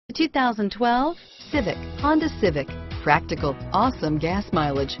2012 Civic, Honda Civic. Practical, awesome gas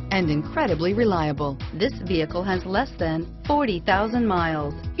mileage, and incredibly reliable. This vehicle has less than 40,000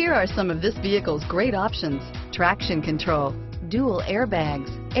 miles. Here are some of this vehicle's great options: traction control, dual airbags,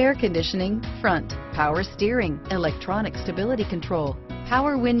 air conditioning, front, power steering, electronic stability control,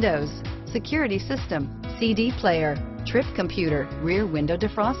 power windows, security system, CD player, trip computer, rear window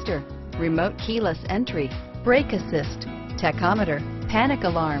defroster, remote keyless entry, brake assist, tachometer, panic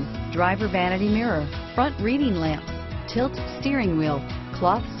alarm, driver vanity mirror, front reading lamps, tilt steering wheel,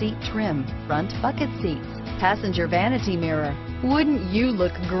 cloth seat trim, front bucket seats, passenger vanity mirror. Wouldn't you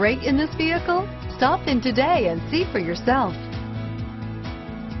look great in this vehicle? Stop in today and see for yourself.